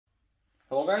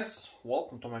Hello guys,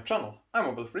 welcome to my channel. I'm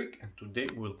Mobile Freak and today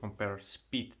we'll compare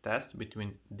speed test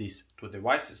between these two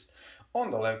devices.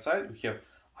 On the left side we have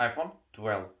iPhone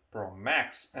 12 Pro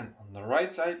Max and on the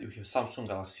right side you have Samsung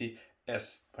Galaxy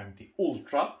S20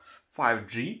 Ultra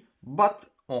 5G but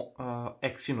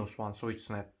Exynos one, so it's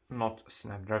not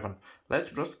Snapdragon.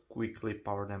 Let's just quickly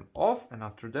power them off and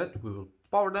after that we will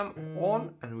power them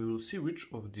on and we will see which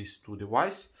of these two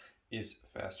devices is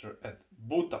faster at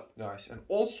boot up, guys. And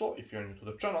also, if you're new to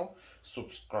the channel,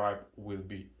 subscribe will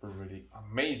be really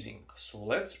amazing. So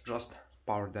let's just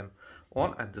power them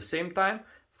on at the same time.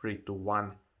 3, 2,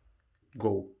 1,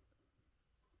 go.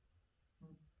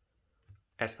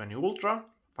 S20 Ultra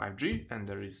 5G and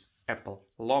there is Apple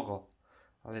logo.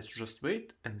 Let's just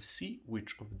wait and see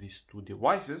which of these two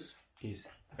devices is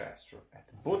faster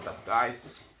at boot up,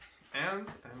 guys. And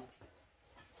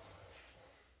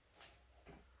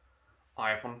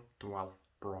iPhone 12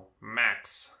 Pro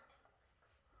Max.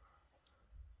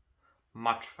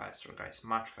 Much faster, guys,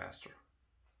 much faster.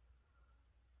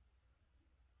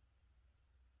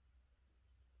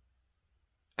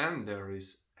 And there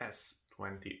is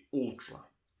S20 Ultra.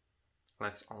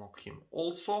 Let's unlock him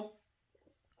also.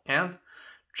 And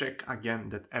check again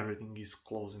that everything is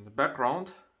closed in the background.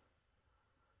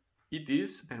 It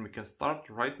is, and we can start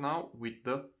right now with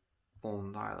the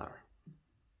phone dialer.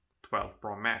 12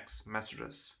 Pro Max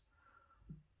messages.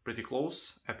 Pretty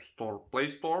close. App Store, Play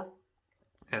Store.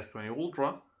 S20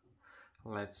 Ultra.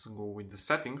 Let's go with the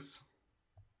settings.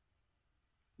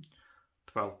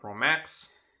 12 Pro Max.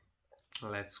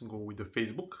 Let's go with the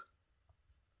Facebook.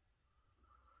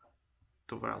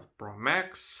 12 Pro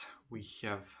Max. We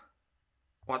have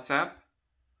WhatsApp.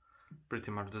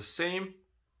 Pretty much the same.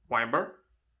 Viber.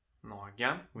 No,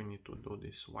 again, we need to do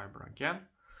this Viber again.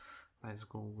 Let's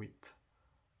go with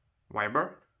Viber.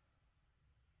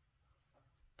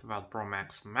 12 Pro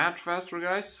Max much faster,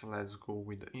 guys. Let's go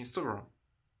with Instagram.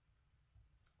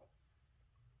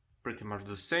 Pretty much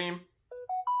the same.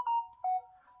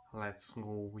 Let's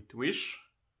go with Wish.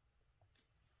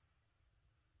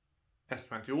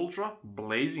 S20 Ultra,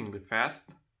 blazingly fast.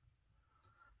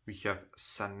 We have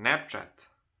Snapchat.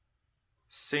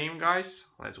 Same, guys.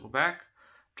 Let's go back.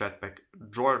 Jetpack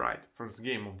Joyride, first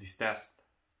game of this test.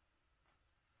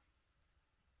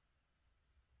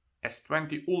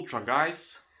 S20 Ultra,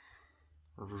 guys,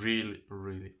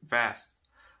 really fast.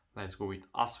 Let's go with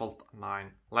Asphalt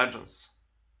 9 Legends.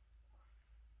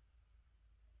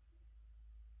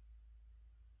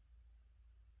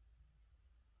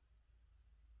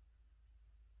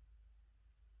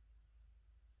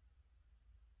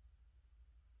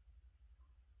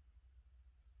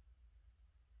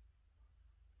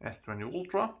 S20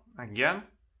 Ultra again.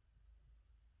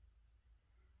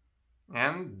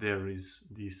 And there is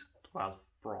this 12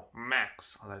 Pro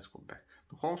Max. Let's go back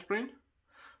to home screen.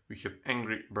 We have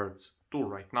Angry Birds 2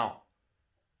 right now.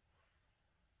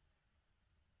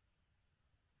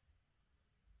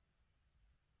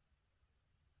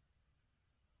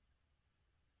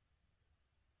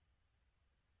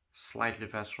 Slightly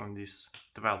faster on this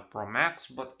 12 Pro Max,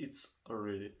 but it's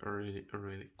really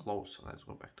close. Let's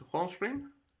go back to home screen.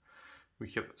 We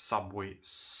have Subway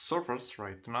Surfers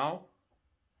right now.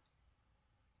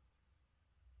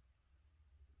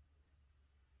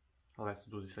 Let's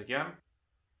do this again.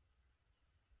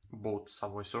 Both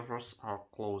Subway Surfers are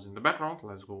closed in the background.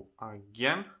 Let's go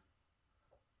again.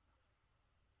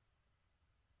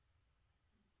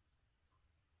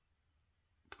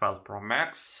 $12 Pro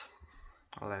Max.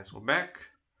 Let's go back.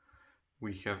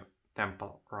 We have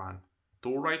Temple Run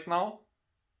 2 right now.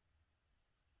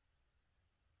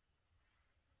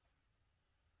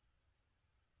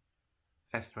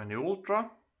 S20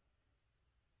 Ultra.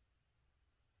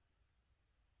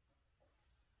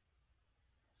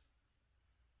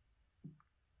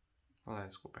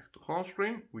 Let's go back to home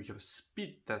screen. We have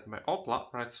speed test by Ookla.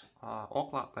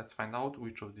 Let's find out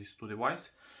which of these two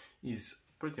devices is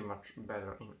pretty much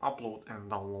better in upload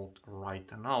and download right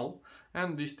now.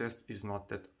 And this test is not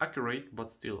that accurate,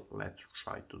 but still let's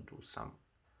try to do some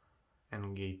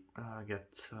and get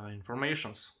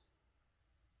informations.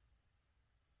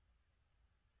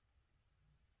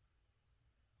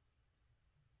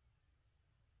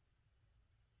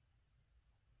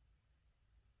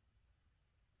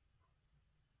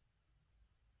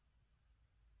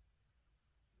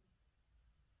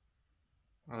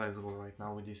 Let's go right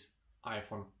now with this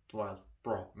iPhone 12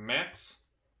 Pro Max.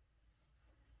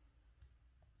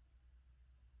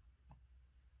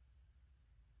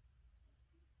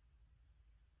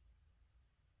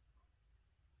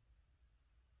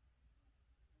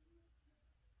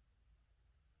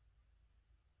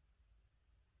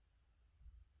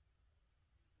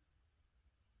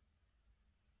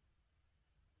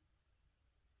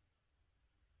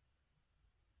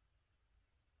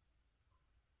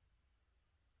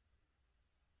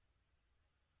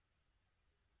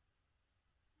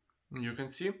 You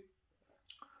can see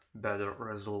better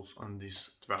results on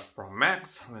this 12 Pro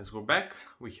Max. Let's go back.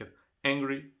 We have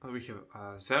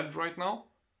Serge right now.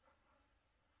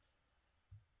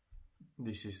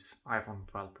 This is iPhone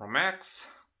 12 Pro Max,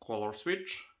 color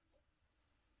switch.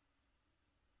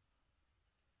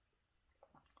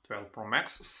 12 Pro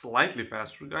Max, slightly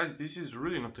faster, guys. This is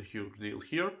really not a huge deal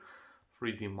here.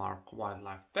 3D Mark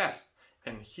wildlife test.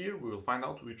 And here we will find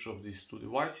out which of these two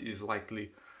devices is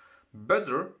likely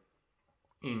better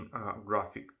in a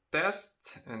graphic test.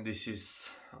 And this is,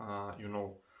 you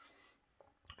know,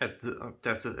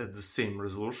 tested at the same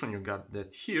resolution. You got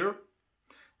that here.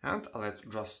 And let's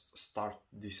just start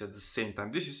this at the same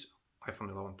time. This is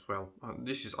iPhone 12.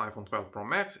 This is iPhone 12 Pro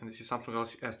Max, and this is Samsung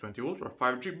Galaxy S20 Ultra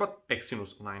 5G, but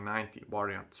Exynos 990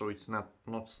 variant, so it's not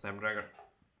Snapdragon.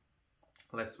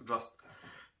 Let's just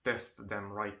test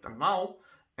them right now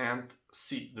and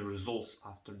see the results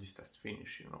after this test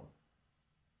finish, you know.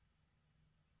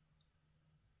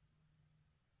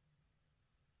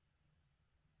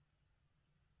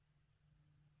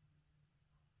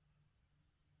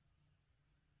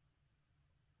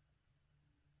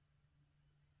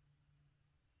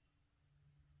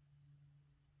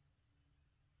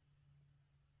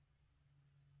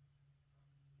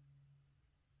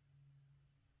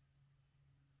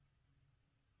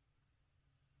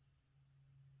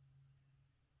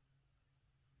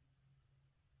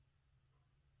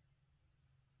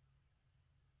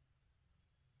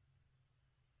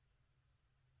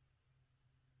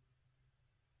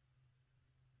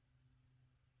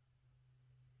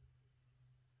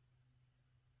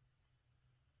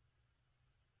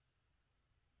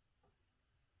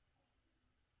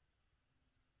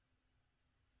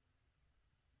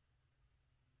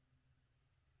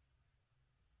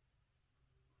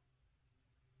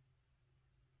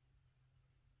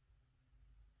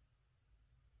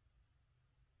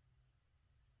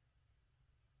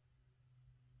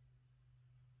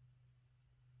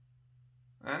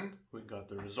 And we got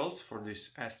the results for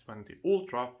this S20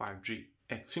 Ultra 5G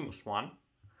Exynos one,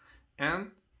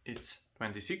 and it's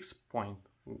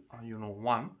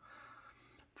 26.1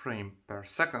 frame per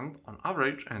second on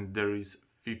average, and there is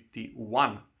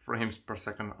 51 frames per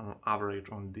second on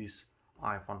average on this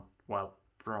iPhone 12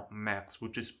 Pro Max,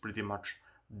 which is pretty much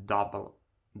double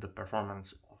the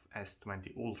performance of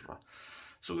S20 Ultra.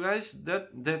 So guys, that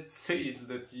says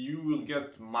that you will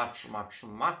get much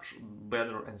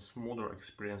better and smoother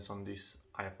experience on this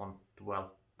iPhone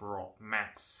 12 Pro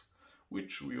Max,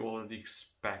 which we already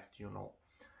expect, you know.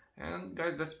 And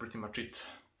guys, that's pretty much it.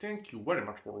 Thank you very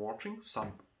much for watching.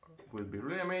 Some will be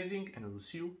really amazing, and we will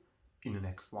see you in the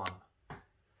next one.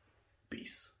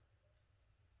 Peace.